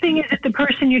worst thing is that the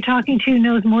person you're talking to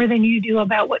knows more than you do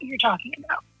about what you're talking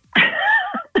about.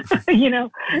 You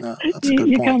know,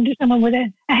 you come to someone with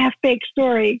a half-baked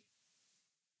story,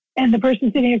 and the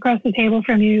person sitting across the table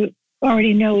from you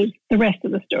already knows the rest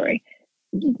of the story.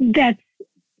 That's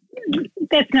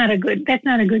not a good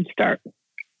start,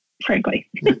 frankly.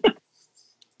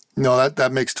 No,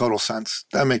 that makes total sense.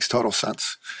 That makes total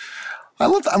sense.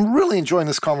 I'm really enjoying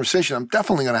this conversation. I'm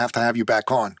definitely going to have you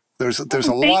back on. There's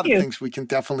a lot of things we can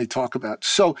definitely talk about.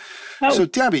 So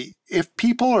Debbie, if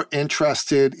people are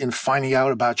interested in finding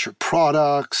out about your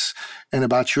products and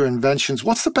about your inventions,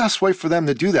 what's the best way for them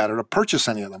to do that or to purchase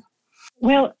any of them?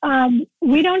 Well,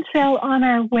 we don't sell on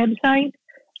our website.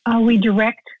 We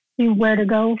direct you where to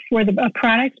go for the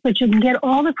products, but you can get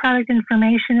all the product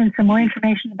information and some more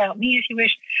information about me if you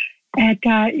wish at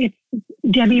it's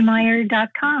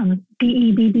debbiemeyer.com,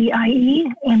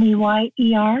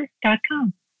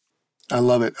 DebbieMeyer.com. I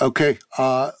love it. Okay.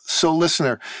 So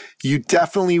listener, you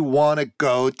definitely want to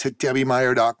go to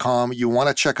debbiemeyer.com. You want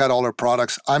to check out all her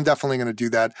products. I'm definitely going to do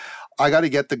that. I got to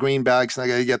get the green bags and I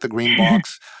got to get the green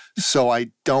box so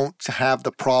I don't have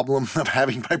the problem of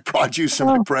having my produce and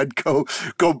my bread go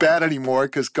bad anymore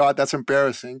because, God, that's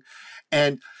embarrassing.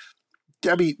 And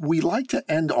Debbie, we like to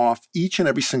end off each and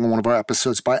every single one of our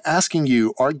episodes by asking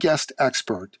you, our guest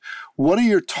expert, what are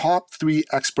your top 3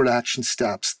 expert action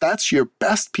steps? That's your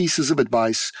best pieces of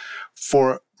advice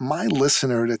for my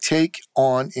listener to take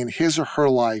on in his or her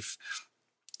life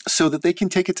so that they can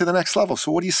take it to the next level.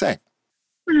 So what do you say?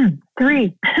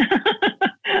 3.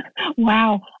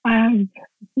 Wow.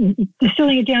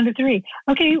 Distilling it down to 3.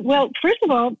 Okay. Well, first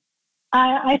of all,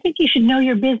 I think you should know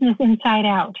your business inside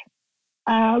out.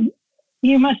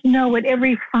 You must know what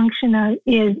every function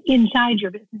is inside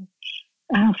your business.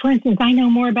 For instance, I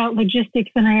know more about logistics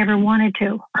than I ever wanted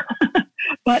to,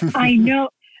 but I know,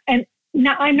 and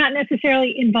now I'm not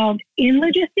necessarily involved in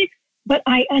logistics, but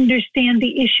I understand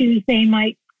the issues they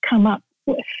might come up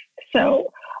with.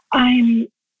 So I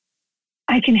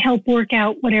can help work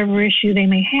out whatever issue they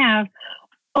may have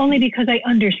only because I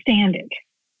understand it.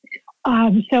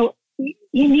 So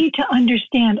you need to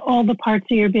understand all the parts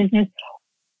of your business,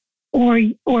 or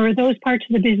those parts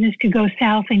of the business could go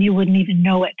south and you wouldn't even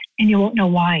know it, and you won't know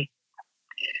why.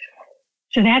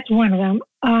 So that's one of them.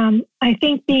 I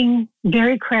think being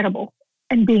very credible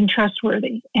and being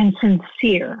trustworthy and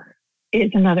sincere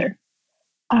is another.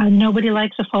 Nobody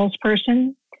likes a false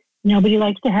person. Nobody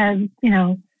likes to have,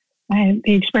 the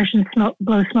expression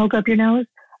blow smoke up your nose.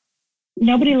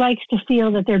 Nobody likes to feel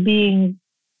that they're being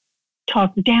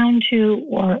talked down to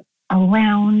or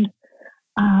around.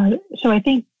 So I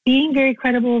think being very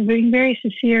credible, being very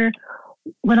sincere.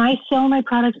 When I sell my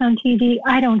products on TV,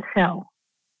 I don't sell.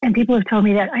 And people have told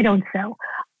me that I don't sell.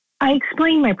 I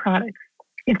explain my products.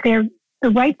 If they're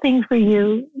the right thing for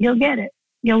you, you'll get it.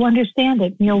 You'll understand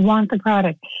it. You'll want the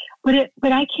product. But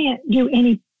I can't do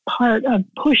any part of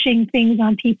pushing things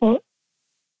on people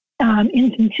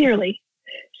insincerely.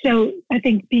 So I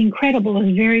think being credible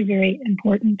is very, very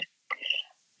important.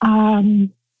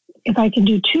 If I can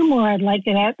do 2 more, I'd like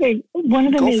to add. One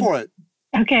of them is, for it.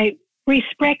 Okay,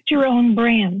 respect your own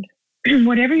brand.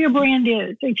 Whatever your brand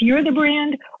is, if you're the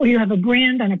brand or you have a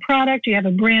brand on a product, you have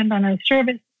a brand on a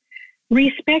service,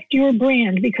 respect your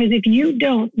brand, because if you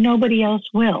don't, nobody else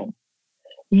will.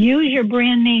 Use your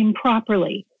brand name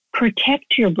properly.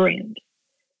 Protect your brand.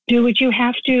 Do what you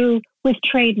have to with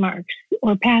trademarks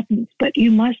or patents, but you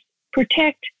must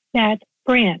protect that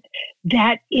brand.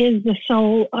 That is the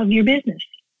soul of your business.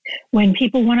 When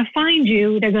people want to find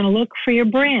you, they're going to look for your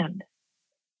brand.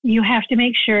 You have to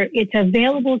make sure it's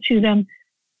available to them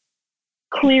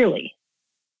clearly.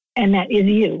 and that is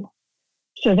you.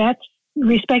 So that's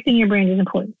respecting your brand is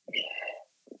important.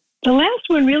 The last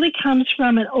one really comes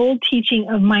from an old teaching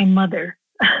of my mother.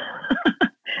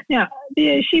 Now,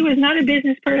 she was not a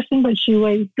business person, but she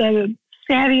was the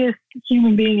savviest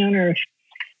human being on earth.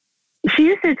 She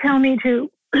used to tell me to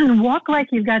walk like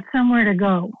you've got somewhere to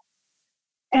go.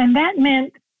 And that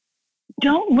meant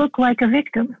don't look like a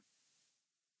victim.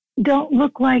 Don't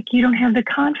look like you don't have the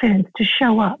confidence to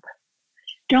show up.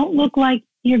 Don't look like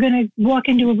you're going to walk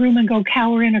into a room and go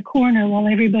cower in a corner while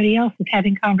everybody else is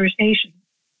having conversations.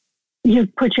 You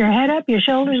put your head up, your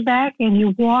shoulders back, and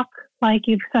you walk like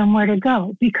you've somewhere to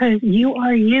go because you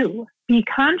are you. Be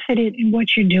confident in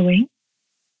what you're doing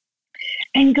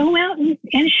and go out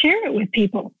and share it with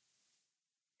people.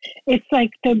 It's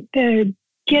like the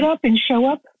get up and show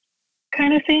up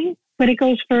kind of thing, but it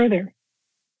goes further.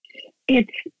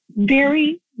 It's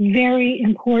very, very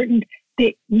important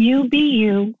that you be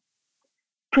you,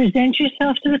 present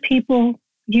yourself to the people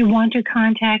you want to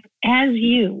contact as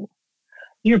you.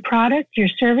 Your product, your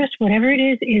service, whatever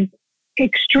it is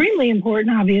extremely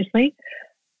important, obviously,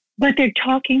 but they're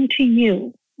talking to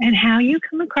you. And how you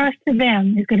come across to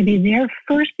them is going to be their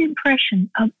first impression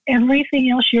of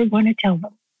everything else you're going to tell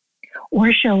them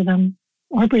or show them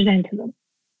or present to them.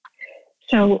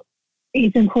 So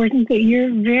it's important that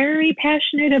you're very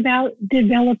passionate about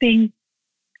developing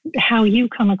how you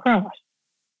come across.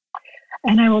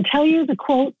 And I will tell you the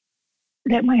quote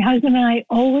that my husband and I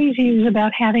always use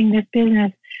about having this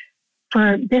business,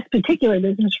 for this particular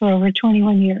business, for over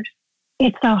 21 years.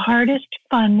 It's the hardest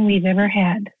fun we've ever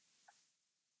had.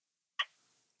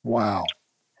 Wow.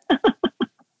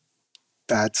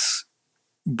 That's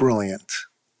brilliant.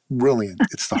 Brilliant.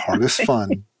 It's the hardest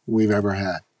fun we've ever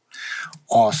had.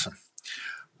 Awesome.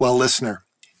 Well, listener,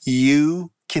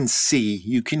 you can see,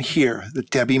 you can hear that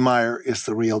Debbie Meyer is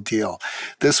the real deal.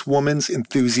 This woman's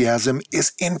enthusiasm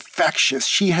is infectious.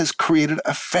 She has created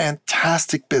a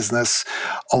fantastic business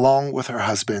along with her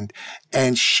husband,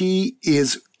 and she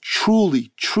is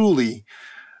truly, truly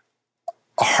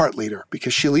a heart leader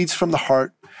because she leads from the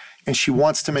heart and she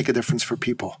wants to make a difference for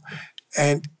people.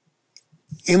 And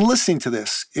in listening to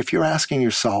this, if you're asking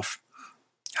yourself,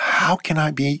 how can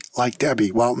I be like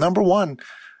Debbie? Well, number one,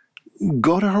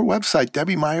 go to her website,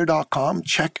 debbiemeyer.com.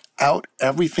 Check out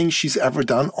everything she's ever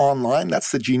done online.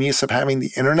 That's the genius of having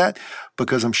the internet,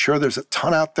 because I'm sure there's a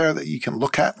ton out there that you can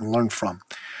look at and learn from.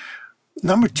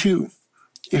 Number two,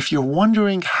 if you're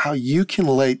wondering how you can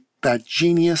let that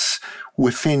genius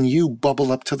within you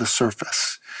bubble up to the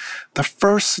surface, the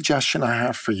first suggestion I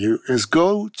have for you is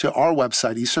go to our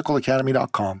website,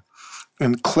 eCircleacademy.com,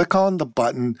 and click on the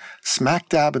button smack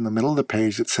dab in the middle of the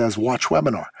page that says Watch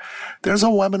Webinar. There's a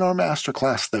webinar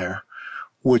masterclass there,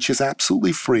 which is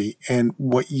absolutely free. And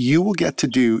what you will get to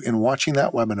do in watching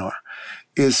that webinar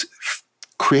is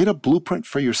create a blueprint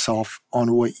for yourself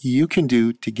on what you can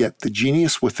do to get the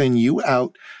genius within you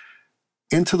out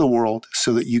into the world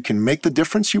so that you can make the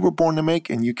difference you were born to make,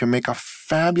 and you can make a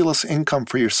fabulous income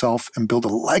for yourself and build a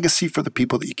legacy for the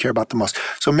people that you care about the most.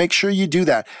 So make sure you do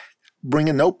that. Bring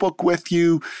a notebook with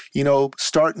you,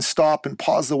 start and stop and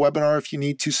pause the webinar if you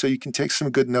need to so you can take some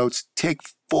good notes. Take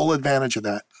full advantage of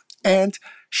that. And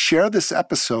share this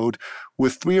episode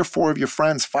with 3 or 4 of your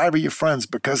friends, 5 of your friends,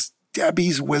 because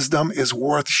Debbie's wisdom is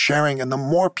worth sharing. And the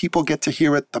more people get to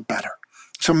hear it, the better.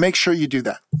 So make sure you do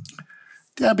that.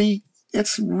 Debbie,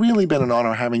 it's really been an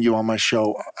honor having you on my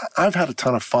show. I've had a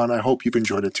ton of fun. I hope you've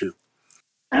enjoyed it too.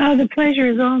 Oh, the pleasure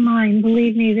is all mine.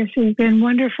 Believe me, this has been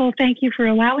wonderful. Thank you for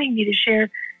allowing me to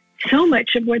share so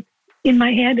much of what's in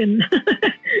my head and,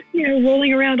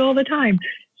 rolling around all the time.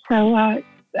 So I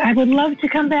would love to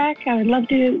come back. I would love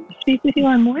to speak with you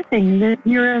on more things.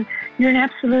 You're an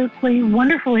absolutely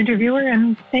wonderful interviewer,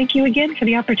 and thank you again for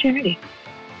the opportunity.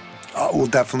 We'll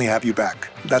definitely have you back.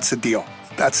 That's a deal.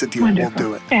 That's a deal. Wonderful.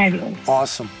 We'll do it. Fabulous.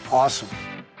 Awesome.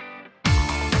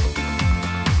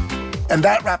 And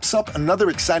that wraps up another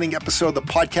exciting episode of the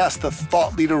podcast, The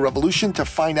Thought Leader Revolution. To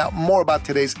find out more about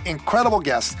today's incredible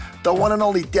guest, the one and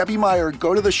only Debbie Meyer,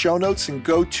 go to the show notes and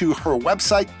go to her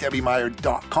website,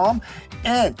 debbiemeyer.com.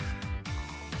 And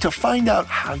to find out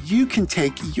how you can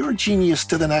take your genius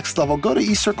to the next level, go to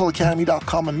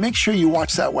eCircleacademy.com and make sure you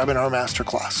watch that webinar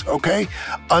masterclass, okay?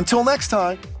 Until next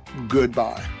time,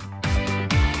 goodbye.